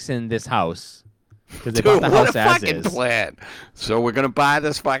antiques in this house because they bought Dude, the what house a as fucking is. plan. So we're going to buy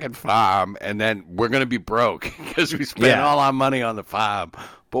this fucking farm, and then we're going to be broke because we spent all our money on the farm.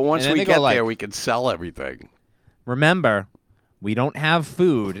 But once And then we they go get like- there, we can sell everything. Remember, we don't have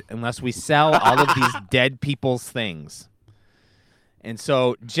food unless we sell all of these dead people's things. And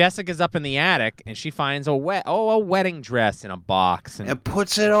so Jessica's up in the attic, and she finds a wedding dress in a box, and And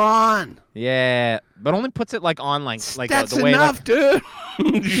puts it on. yeah, but only puts it like on like That's the way enough, like, dude.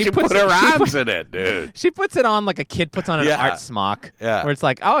 she puts put her it- she arms put- in it, dude. she puts it on like a kid puts on an Yeah. art smock. Yeah. Where it's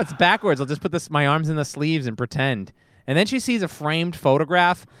like, oh, it's backwards. I'll just put my arms in the sleeves and pretend. And then she sees a framed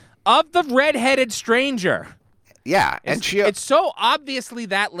photograph of the redheaded stranger. Yeah, and It's so obviously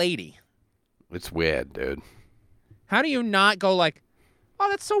that lady. it's weird, dude. How do you not go like, oh,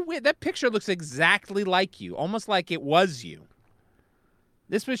 that's so weird. That picture looks exactly like you, almost like it was you.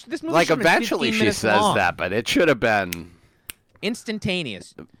 This movie Like should have been eventually 15 she minutes says long. that, but it should have been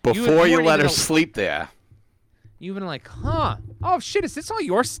Instantaneous. before you weren't let her even- sleep there. You've been like, huh? Oh shit, is this all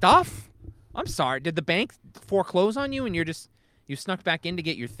your stuff? I'm sorry. Did the bank foreclose on you and you snuck back in to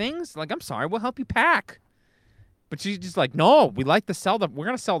get your things? Like, I'm sorry, we'll help you pack. But she's just like, no, we're gonna sell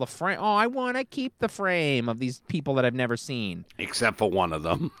the frame. Oh, I want to keep the frame of these people that I've never seen. Except for one of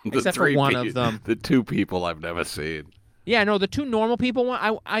them. The Except for three one of them. The two people I've never seen. Yeah, no, the two normal people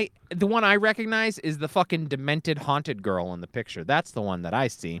one. The one I recognize is the fucking demented haunted girl in the picture. That's the one that I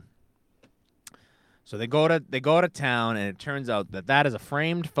see. So they go to town, and it turns out that is a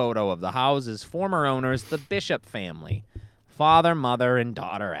framed photo of the house's former owners, the Bishop family, father, mother, and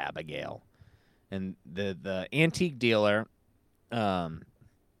daughter Abigail. And the antique dealer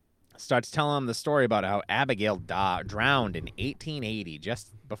starts telling them the story about how Abigail drowned in 1880, just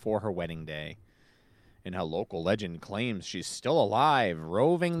before her wedding day, and how local legend claims she's still alive,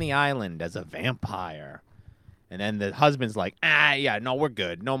 roving the island as a vampire. And then the husband's like, yeah, no, we're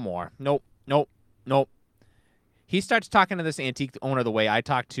good. No more. Nope. He starts talking to this antique owner the way I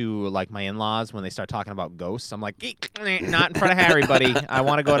talk to like my in-laws when they start talking about ghosts. I'm like, not in front of Harry, buddy. I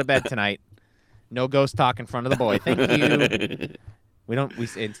want to go to bed tonight. No ghost talk in front of the boy. Thank you. We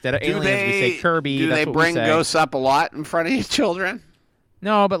instead of aliens, we say Kirby. Do That's they what bring we say. ghosts up a lot in front of your children?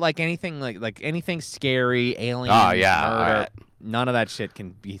 No, but like anything like anything scary, alien, Oh, yeah, murder, alright. none of that shit can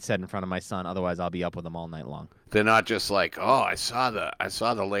be said in front of my son. Otherwise, I'll be up with him all night long. They're not just like, oh, I saw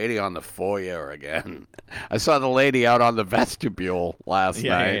the lady on the foyer again. I saw the lady out on the vestibule last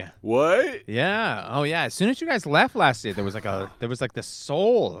night. Yeah. What? Yeah. Oh, yeah. As soon as you guys left last year, there was like the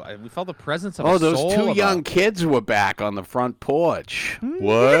soul. We felt the presence of Oh, a those soul two about- young kids were back on the front porch.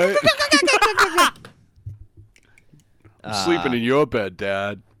 What? I'm sleeping in your bed,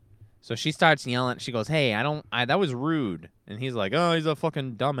 Dad. So she starts yelling. She goes, "Hey, that was rude." And he's like, "Oh, he's a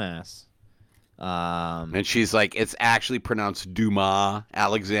fucking dumbass." And she's like, it's actually pronounced Dumas,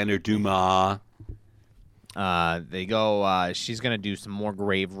 Alexander Dumas. They go. She's gonna do some more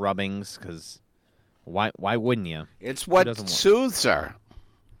grave rubbings because why wouldn't you? It's what doesn't want- soothes her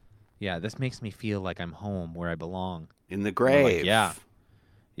Yeah, this makes me feel like I'm home where I belong. in the I'm grave. like,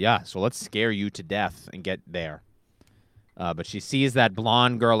 yeah. So let's scare you to death and get there. But she sees that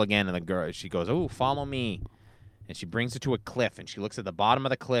blonde girl again, and she goes, "Oh, follow me," and she brings her to a cliff, and she looks at the bottom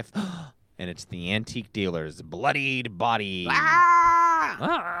of the cliff, and it's the antique dealer's bloodied body.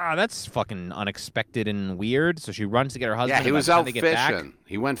 That's fucking unexpected and weird. So she runs to get her husband. Yeah, he and by was the time out they get back- fishing.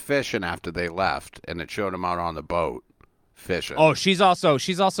 He went fishing after they left, and it showed him out on the boat fishing. Oh, she's also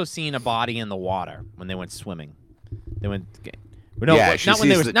seen a body in the water when they went swimming. They went. No, yeah, not she when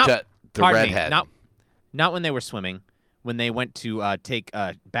they sees were the not. the pardon me, redhead. not. Not when they were swimming. When they went to take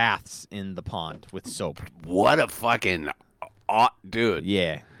baths in the pond with soap. What a fucking dude.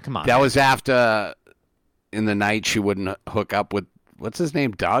 Yeah, come on. That was after in the night she wouldn't hook up with what's his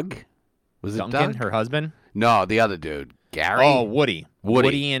name? Doug? Was it Duncan, Doug? her husband. No, the other dude. Gary? Oh, Woody.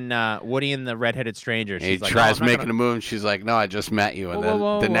 Woody. Woody and the redheaded stranger. And he She's like, tries "No, I'm not making a move and she's like, "No, I just met you." And Whoa, then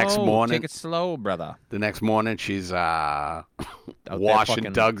whoa, the next whoa, morning take it slow, brother. she's Out there washing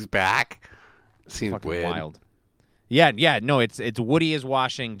fucking- Doug's back. Seems Fucking weird. wild. Yeah. No, it's Woody is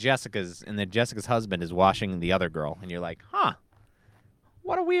washing Jessica's, and then Jessica's husband is washing the other girl, and you're like, huh?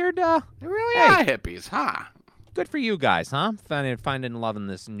 What a weird. They really Hey. are hippies, huh? Good for you guys, huh? Finding love in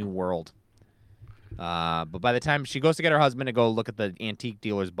this new world. But by the time she goes to get her husband to go look at the antique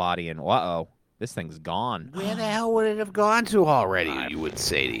dealer's body, and this thing's gone. Where the hell would it have gone to already? You would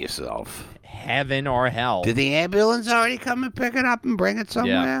say to yourself. Heaven or hell? Did the ambulance already come and pick it up and bring it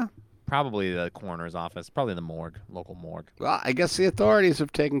somewhere? Probably the coroner's office. Probably the morgue, local morgue. Well, I guess the authorities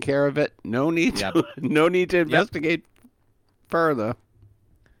have taken care of it. No need Yep. to. No need to investigate further.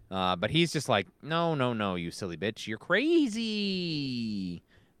 But he's just like, no, you silly bitch, you're crazy.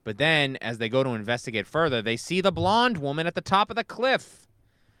 But then, as they go to investigate further, they see the blonde woman at the top of the cliff.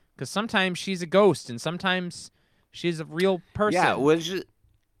 Because sometimes she's a ghost, and sometimes she's a real person. Yeah,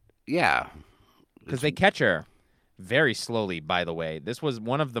 yeah. Because they catch her very slowly. By the way, this was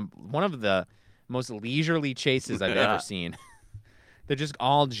one of the most leisurely chases I've ever seen. They're just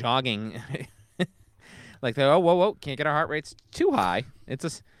all jogging, like they're whoa, can't get our heart rates too high.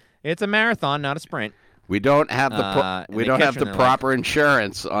 It's a marathon, not a sprint. We don't have the And we they don't catch have her the and they're like- proper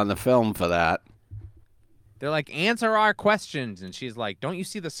insurance on the film for that. They're like, answer our questions, and she's like, don't you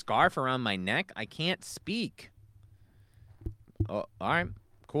see the scarf around my neck? I can't speak. Oh, all right,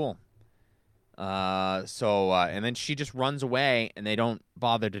 cool. And then she just runs away, and they don't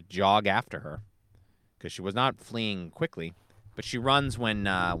bother to jog after her because she was not fleeing quickly. But she runs when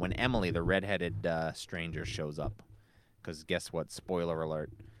Emily, the redheaded stranger, shows up. Because guess what? Spoiler alert.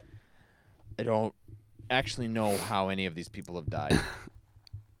 I don't actually know how any of these people have died.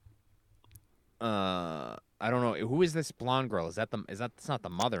 I don't know. Who is this blonde girl? That's not the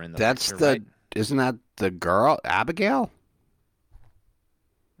mother in the That's picture, right? Isn't that the girl, Abigail?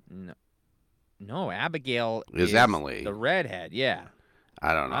 No, Abigail Is Emily. the redhead. Yeah,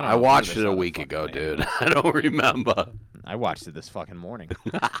 I don't know. I don't I know who watched this it a other week fucking ago, lady dude. is. I don't remember. I watched it this fucking morning.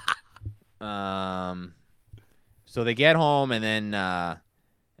 So they get home, and then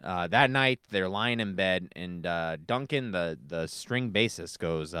that night they're lying in bed, and Duncan, the string bassist,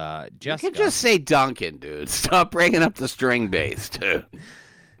 goes, You Jessica. can just say Duncan, dude. Stop bringing up the string bass, dude.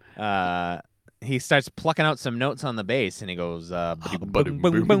 He starts plucking out some notes on the bass, and he goes, He's-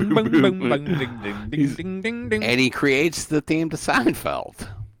 And he creates the theme to Seinfeld.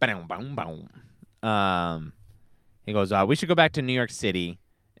 He goes, we should go back to New York City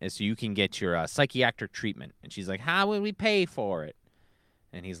so you can get your psychiatric treatment. And she's like, how will we pay for it?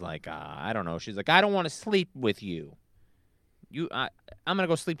 And he's like, I don't know. She's like, I don't want to sleep with you. I'm going to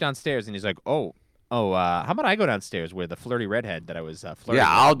go sleep downstairs. And he's like, how about I go downstairs where the flirty redhead that I was flirting Yeah,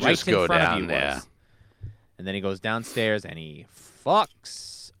 I'll with right just in go front of down you there. was. And then he goes downstairs and he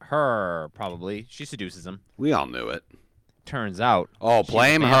fucks her, probably. She seduces him. We all knew it. Turns out. Oh, she's a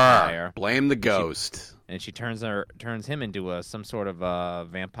blame her. vampire. Blame the ghost. And she turns him into some sort of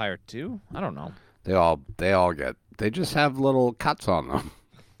vampire too. I don't know. They just have little cuts on them.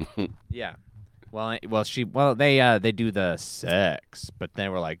 Yeah. They do the sex, but they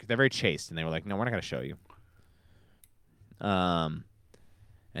were like they're very chaste, and they were like, no, we're not gonna show you. And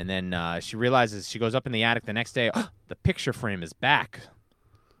then she realizes she goes up in the attic the next day. The picture frame is back.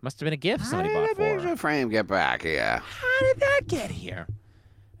 Must have been a gift somebody How bought did the for her. picture frame get back here? How did that get here?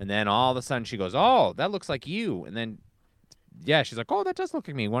 And then all of a sudden she goes, oh, that looks like you. And then, yeah, she's like, oh, that does look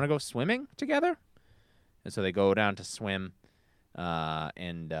like me. Want to go swimming together? And so they go down to swim,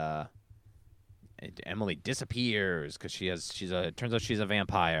 and Emily disappears because it turns out she's a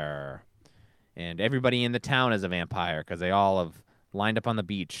vampire. And everybody in the town is a vampire because they all have lined up on the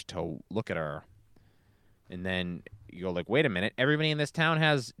beach to look at her. And then you go like, wait a minute. Everybody in this town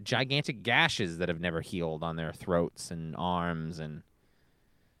has gigantic gashes that have never healed on their throats and arms. And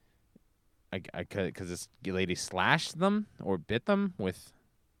because this lady slashed them or bit them with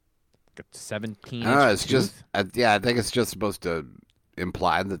like a 17 It's just, I think it's just supposed to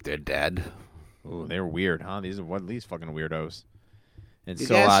imply that they're dead. Ooh, they were weird, huh? These fucking weirdos. And You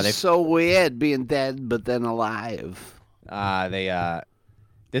so guys they are so weird being dead but then alive.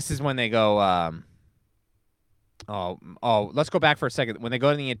 this is when they go let's go back for a second. When they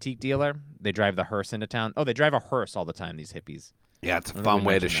go to the antique dealer, they drive the hearse into town. Oh, they drive a hearse all the time, these hippies. Yeah, it's a think fun we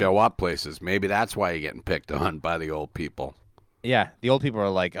way to mentioned show up places. Maybe that's why you're getting picked on by the old people. Yeah, the old people are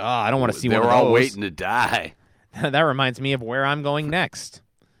like, oh, I don't want to see They one were of all those. waiting to die. That reminds me of where I'm going next.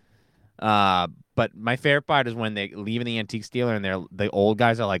 But my favorite part is when they leave in the antique dealer and the old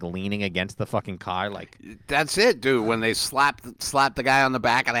guys are like leaning against the fucking car, like That's it, dude. When they slap the guy on the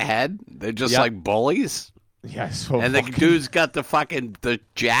back of the head, they're just Yep. like bullies. yeah, so And the fucking, dude's got the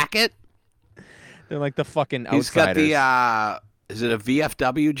jacket. they're like the fucking He's got outsiders. the is it a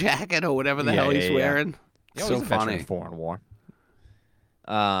VFW jacket or whatever the Yeah, hell he's yeah. wearing? Yeah, So he's a veteran funny. of foreign war.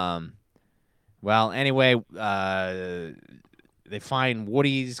 Well, anyway, they find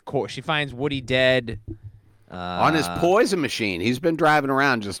Woody's. She finds Woody dead. On his poison machine. He's been driving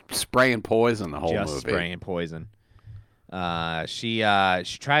around just spraying poison the whole just movie. spraying poison. She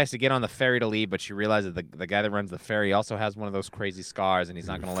tries to get on the ferry to leave, but she realizes the guy that runs the ferry also has one of those crazy scars, and he's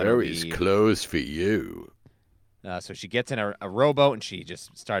not going to let her Ferry's leave. closed for you. So she gets in a rowboat and she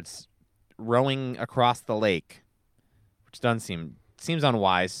just starts rowing across the lake, which seems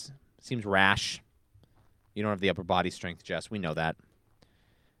unwise, seems rash. You don't have the upper body strength, Jess. We know that.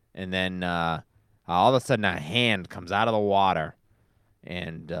 And then all of a sudden, a hand comes out of the water,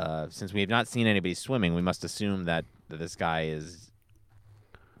 and since we have not seen anybody swimming, we must assume that this guy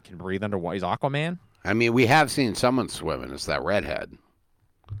can breathe underwater. He's Aquaman. I mean, we have seen someone swimming. It's that redhead.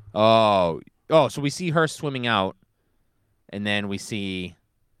 Oh, so we see her swimming out, and then we see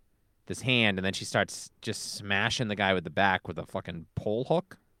this hand, and then she starts just smashing the guy with the back with a fucking pole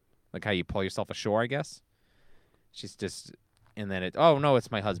hook, like how you pull yourself ashore, I guess. She's just, and then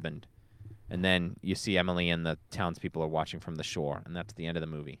it's my husband. And then you see Emily and the townspeople are watching from the shore, and that's the end of the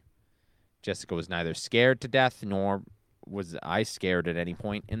movie. Jessica was neither scared to death, nor was I scared at any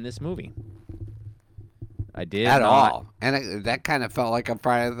point in this movie. I did At not. all. And that kind of felt like a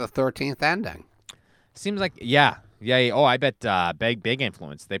Friday the 13th ending. Seems like, yeah. Oh, I bet big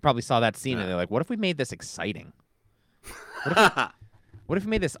influence. They probably saw that scene and they're like, what if we made this exciting? What if we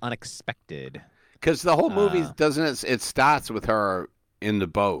made this unexpected? Because the whole movie it starts with her in the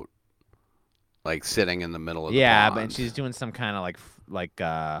boat, like sitting in the middle of the pond. But she's doing some kind of like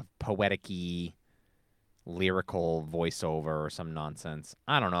poetic-y, lyrical voiceover or some nonsense.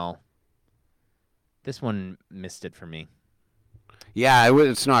 I don't know. This one missed it for me. Yeah,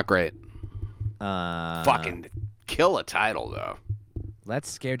 it's not great. Fucking Kill a title though. Let's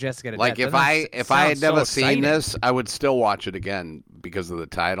scare Jessica to Like death. if I had Sounds never so seen exciting. this, I would still watch it again because of the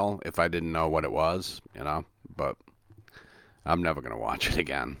title. If I didn't know what it was, but I'm never gonna watch it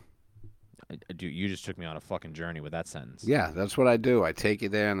again. Dude, you just took me on a fucking journey with that sentence. Yeah, that's what I do. I take you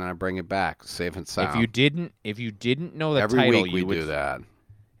there and then I bring it back, safe and sound. If you didn't know the Every title, week you we would do that.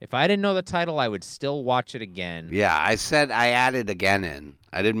 If I didn't know the title, I would still watch it again. Yeah, I said I added again in.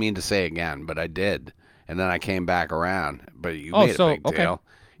 I didn't mean to say again, but I did. And then I came back around. But you made a big deal.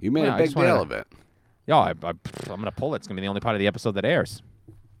 You made Yeah, a I big just wanted deal to- of it. Yeah, I'm going to pull it. It's going to be the only part of the episode that airs.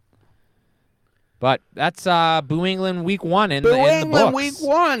 But that's Boo England week 1 in Boo the England books. week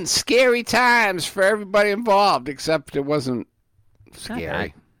 1. Scary times for everybody involved, except it wasn't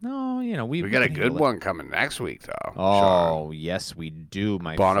scary. No, we We got a can good handle it. one coming next week, though. Oh, yes, we do,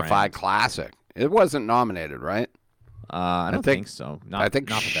 my Bonafide friend. classic. It wasn't nominated, right? I don't think so. Not, I think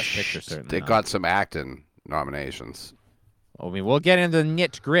not for Best Picture, certainly. They not. got some acting nominations. I mean, we'll get into the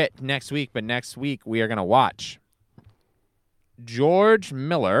nit grit next week, but next week we are going to watch George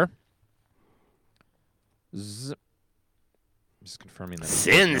Miller. Just confirming that.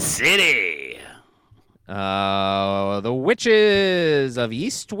 Sin City. The Witches of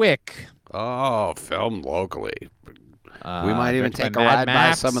Eastwick. Oh, filmed locally. We might even directed take a by Mad ride by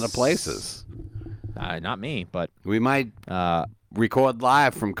Max. some of the places. Not me, but We might record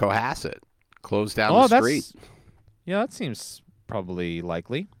live from Cohasset. Close down the street. That seems probably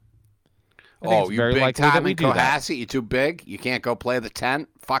likely. I think Oh, it's you very big likely that time we in do that. Cohasset? You too big? You can't go play the tent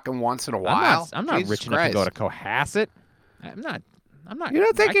fucking once in a while? I'm not Jesus rich enough to go Christ. to Cohasset. I'm not. You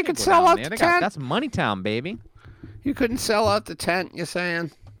don't think I you can't could go sell down out there. the They got- tent? That's Moneytown, baby. You couldn't sell out the tent, you're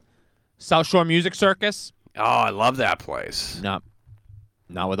saying? South Shore Music Circus. Oh, I love that place. No,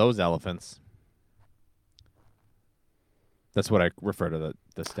 not with those elephants. That's what I refer to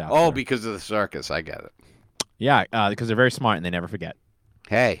the staff. Oh, there. because of the circus. I get it. Yeah, because they're very smart and they never forget.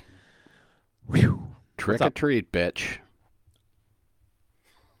 Hey, Whew. trick What's or up? treat, bitch.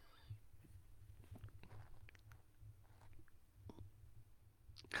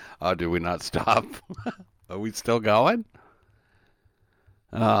 Oh, do we not stop? Are we still going?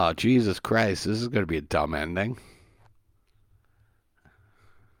 Oh, Jesus Christ. This is going to be a dumb ending.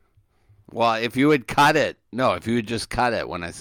 Well, if you had cut it. No, if you had just cut it when I